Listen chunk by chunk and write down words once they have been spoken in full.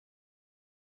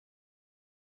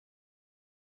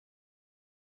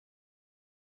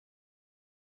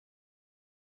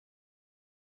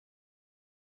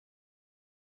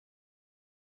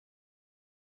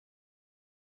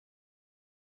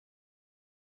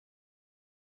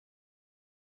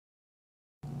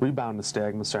Rebound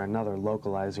nystagmus are another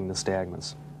localizing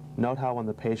nystagmus. Note how when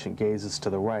the patient gazes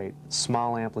to the right,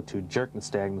 small amplitude jerk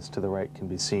nystagmus to the right can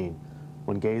be seen.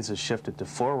 When gaze is shifted to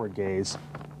forward gaze,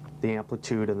 the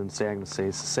amplitude of the nystagmus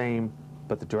stays the same,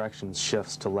 but the direction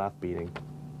shifts to left beating.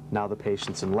 Now the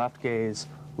patients in left gaze,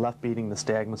 left beating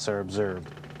nystagmus are observed.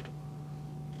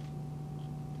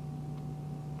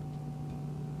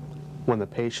 When the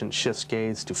patient shifts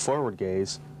gaze to forward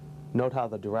gaze, note how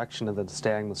the direction of the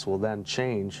nystagmus will then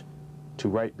change to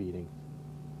right beating.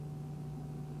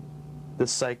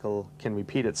 This cycle can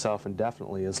repeat itself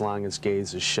indefinitely as long as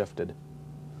gaze is shifted.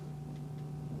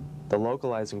 The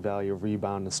localizing value of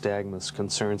rebound nystagmus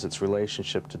concerns its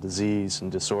relationship to disease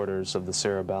and disorders of the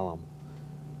cerebellum.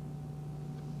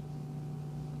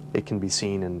 It can be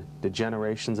seen in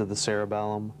degenerations of the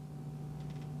cerebellum,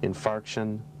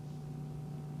 infarction,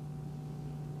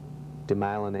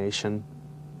 demyelination,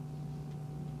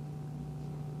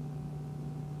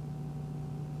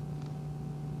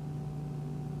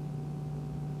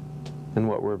 and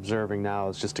what we're observing now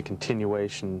is just a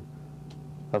continuation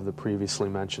of the previously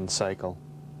mentioned cycle.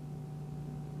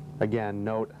 Again,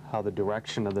 note how the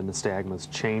direction of the nystagmus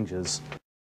changes